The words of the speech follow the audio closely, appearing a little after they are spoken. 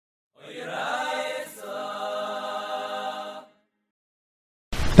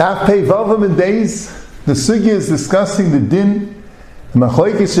Daf Pei Vavim and Days, the sugya is discussing the din, the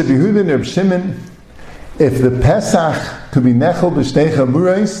machlokes of Yehuda and Reb Shimon, if the Pesach could be nechel b'shtei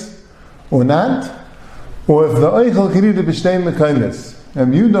chaburos or not, or if the oichel could either b'shtei mekaymes.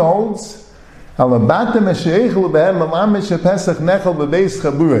 And Yehuda holds, alabatim eshe'echel b'hem malamish Pesach nechel b'beis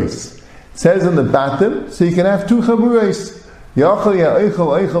chaburos. It says in the batim, so you can have two chaburos. Yachal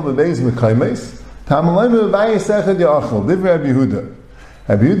ya'oichel oichel b'beis mekaymes. Tamalayim b'bayis echad yachal. Divrei Rabbi Yehuda.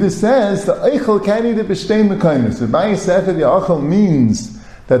 Rabbi Yehuda says the eichel can't eat it b'shtei mekaymes. The bayis echad yachal means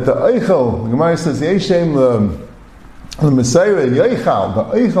that the eichel, the Gemara says yeshem l'mesayra yoichal. The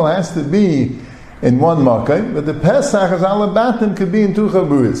eichel has to be in one makay, but the Pesach as alabatim could be in two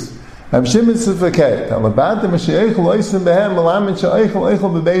chaburos. Rabbi Shimon says v'ket alabatim she'eichel oisim behem malamin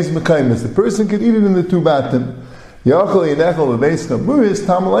she'eichel b'beis mekaymes. The person could eat it in the two batim. Yachal yinechel b'beis chaburos.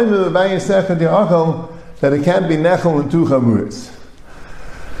 Tamalayim b'bayis echad yachal that it can't be nechel in two chaburos.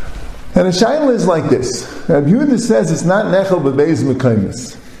 And the shaila is like this. Rabbi Yehuda says it's not nechel b'beis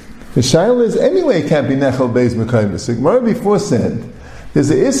mekaymes. The shaila is anyway it can't be nechel b'beis mekaymes. The Gemara before said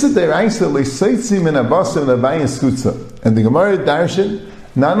there's a issa deraisa le'seitzim min abasim min abayis chutza. And the Gemara darshan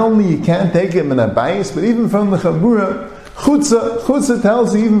not only you can't take it min abayis, but even from the chabura chutza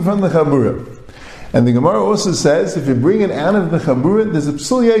tells you even from the chabura. And the Gemara also says if you bring it out of the chabura, there's a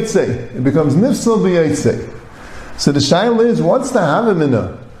psul yaitzei. It becomes nifsal b'yaitzei. So the shaila is what's the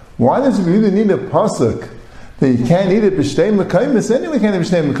havamina? Why does Yehuda need a pasuk that you can't eat it b'shtei mekaymes? Anyway, you can't eat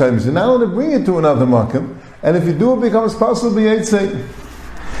b'shtei mekaymes. You're not allowed to bring it to another makom, and if you do, it becomes possible b'yaitzei.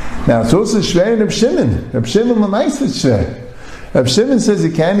 Now it's also shver in Reb Shimon. Reb Shimon l'mais is shver. Reb Shimon says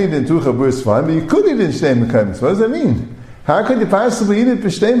you can't eat it in two chaburos fine, but you could eat it in b'shtei mekaymes. What does that mean? How could you possibly eat it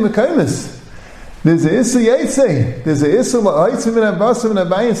b'shtei mekaymes? There's a issa yaitzei. There's a issa la'oitzim and abasim and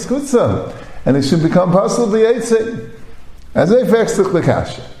abayis skutza, and it should become possible b'yaitzei. As I fixed the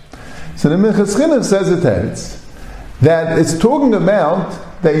kasha. So the Minchas Chinuch says it that it's talking about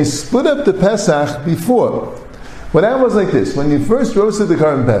that you split up the Pesach before. Well, that was like this. When you first roasted the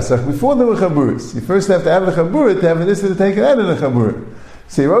Karban Pesach, before there were chaburas, you first have to have the chabura to have this to take it out of the chabura.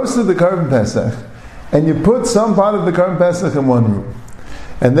 So you roasted the Karban Pesach, and you put some part of the Karban Pesach in one room.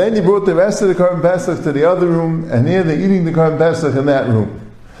 And then you brought the rest of the Karban Pesach to the other room, and here they're eating the Karban Pesach in that room.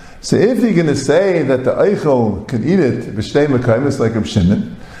 So if you're going to say that the Eichel can eat it, b'shtei mekaymes like Reb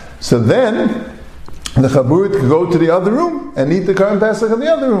Shimon, so then the chaburit could go to the other room and eat the Karban Pesach in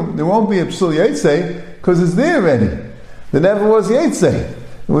the other room. There won't be a psul yaitzei because it's there already. There never was yaitzei. It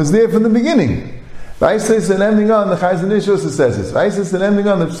was there from the beginning. Vayses and ending on the Chazon Ish also says this. Vayses and ending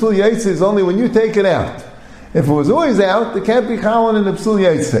on the psul yaitzei is only when you take it out. If it was always out, there can't be chalon in the psul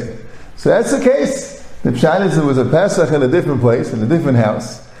yaitzei. So that's the case. The pshat is there was a Pesach in a different place, in a different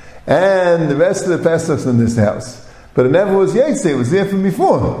house, and the rest of the Pesach's in this house. But it never was yaitzei, it was there from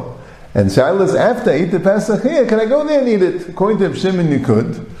before. And Shilas, after I eat the Pesach here, can I go there and eat it? According to Reb Shimon, you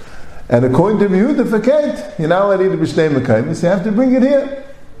could. And according to Yehuda, forget, you're not allowed to eat it b'shtei mekaymes, you have to bring it here.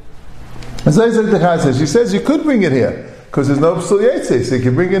 As I said to Chazal, she says you could bring it here, because there's no psul yaitzei, so you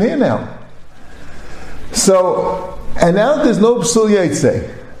can bring it here now. So, and now there's no psul yaitzei,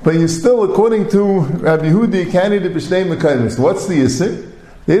 but you still, according to Rabbi Yehuda, you can't eat it b'shtei mekaymes. What's the issur?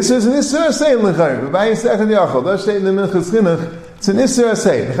 The issur is an issur asay l'chayim. V'bayis echad yachal. That's in the Minchas Chinuch. It's an issur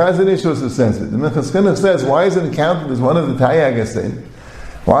asay. The Chazon Ish also says it. The Minchas Chinuch says, why is it counted as one of the Tayag asay?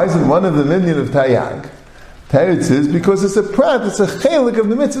 Why is it one of the million of Tayag? Teretz is because it's a prat, it's a chelik of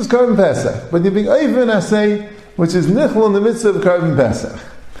the mitzvah's Karban Pesach. But you're being over an asay, which is nichel in the mitzvah of Karban Pesach.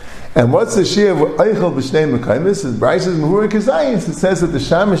 And what's the share of Eichel b'shnei mekaymes? It's Bryce's Mehura Kazayis. It says that the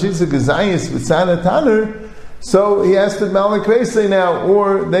Shamash eats a Kazayis with Sana Tanner, so he has to Malik Reisei now,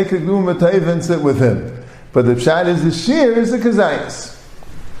 or they could do Matayv and sit with him. But the pshat is the shear is the kazayis.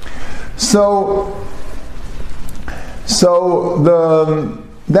 So that's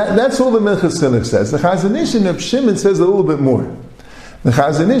all the Minchas Chinuch says. The Chazon Ish and Reb Shimon says a little bit more. The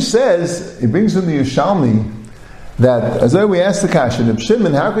Chazon Ish says, he brings from the Yerushalmi, that, as though we asked the Kasha, Reb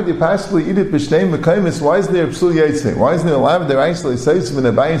Shimon, how could you possibly eat it b'shnei mekaymes? Why isn't there a psul yaitzei? Why isn't there a lav deraisa l'seitzim and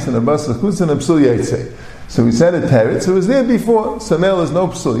a bayis and a basach chutz and a psul yaitzei? So we said a teretz, it was there before. Samel is no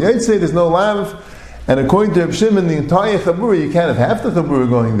psul yaitzei, there's no lav. And according to Reb Shimon, the entire chabura, you can't have half the chabura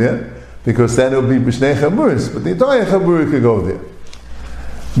going there, because then it would be b'shnei chaburas, but the entire chabura could go there.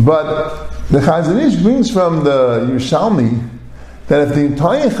 But the Chazon Ish brings from the Yerushalmi that if the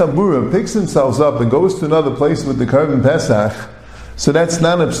entire chabura picks themselves up and goes to another place with the Karban Pesach, so that's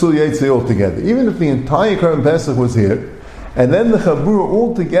not a psul yaitzei altogether. Even if the entire Karban Pesach was here, and then the chabura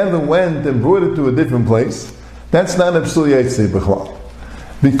altogether went and brought it to a different place, that's not a psul yaitzei b'chlal.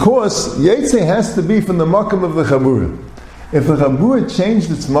 Because yaitzei has to be from the makam of the chabura. if the Chabura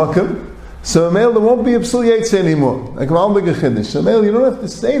changed its makom, so there won't be a Psul Yetze anymore. Like Malbig Chiddush. So you don't have to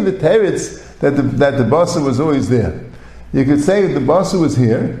say the teretz that the basa was always there. You could say the basa was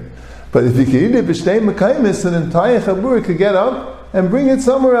here, but if you could eat it b'shtei mekaymis, an entire Chabura could get up and bring it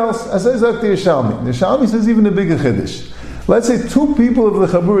somewhere else. As I said to Yerushalmi. The Yerushalmi says even a bigger Chiddush. Let's say 2 people of the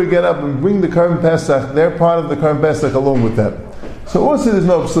Chabura get up and bring the Karban Pesach, they're part of the Karban Pesach along with them. So also there's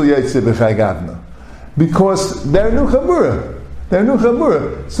no Psul Yetze b'chai gavna. Because they're new Chabura. They're new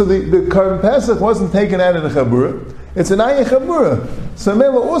Chabura. So the Karban Pesach wasn't taken out of the Chabura. It's an Ayah Chabura. So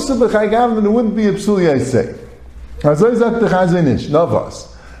Mela also b'chai gavna, there wouldn't be a Psul Yetze. Azoi the Chazinish, Navas.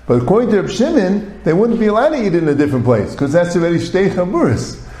 But according to Reb Shimon, they wouldn't be allowed to eat it in a different place, because that's already Shtei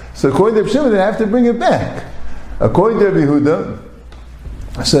Chaburas. So according to Reb Shimon, they'd have to bring it back. According to Reb Yehuda,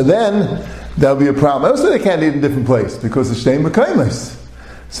 so then there'll be a problem. Also, they can't eat in a different place, because it's Shtei Mekaymis.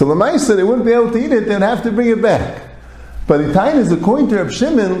 So Lamaisa, they wouldn't be able to eat it, they'd have to bring it back. But the time is, according to Reb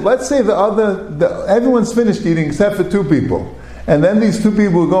Shimon, let's say everyone's finished eating except for 2 people. And then these 2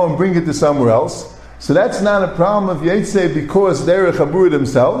 people will go and bring it to somewhere else. So that's not a problem of Yetze because they're a Chabura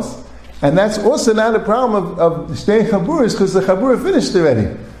themselves. And that's also not a problem of Shtei Chaburas because the Chabura finished already.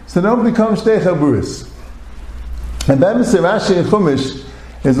 So they don't become Shtei Chaburas. And that Mr. Rashi in Chumash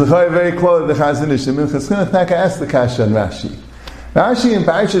is very close to the Chazinish. The Minchas Taka asked the Kasha on Rashi. Rashi in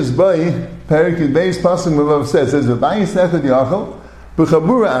Parashas Boi, Perikid Beis Pasuk Mavav says, V'bayis echad yachal,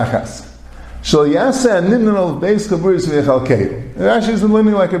 b'chabura achas. Shal yasa nimnon al beis chaburas v'yechalkei. Rashi isn't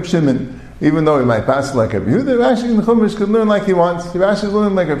learning like Reb Shimon. Even though he might pass like Reb Yehuda, Rashi in the Chumash could learn like he wants. Rashi is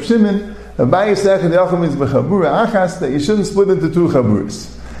learning like Reb Shimon. V'bayis echad yachal means b'chabura achas, that you shouldn't split into 2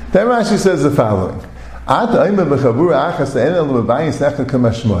 chaburas. Then Rashi says the following. At aima b'chabura achas enel v'bayis echad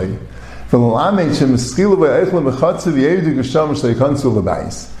kamashmoi.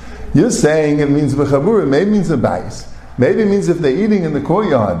 You're saying it means b'chabura, maybe it means a bayis. Maybe it means if they're eating in the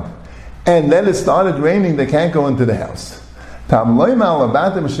courtyard and then it started raining, they can't go into the house. And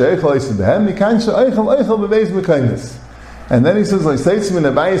then he says, so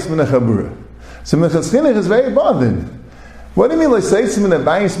Minchas Chinuch is very bothered. What do you mean,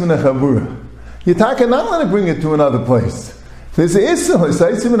 you're talking not allowed to bring it to another place. There's an issue.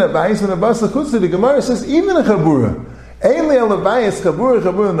 The Gemara says even a chabura. But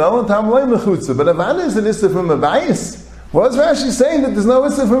Avada is an issue from a bayis. What's Rashi saying that there's no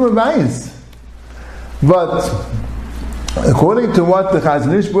issue from a bayis? But according to what the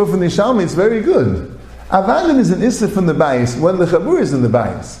Chaznish brought from the Yerushalmi, it's very good. Avada is an issue from the bayis when the chabura is in the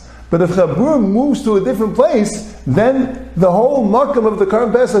bayis. But if chabura moves to a different place, then the whole makam of the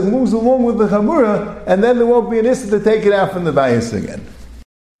Karban Pesach moves along with the chabura, and then there won't be an issue to take it out from the bayis again.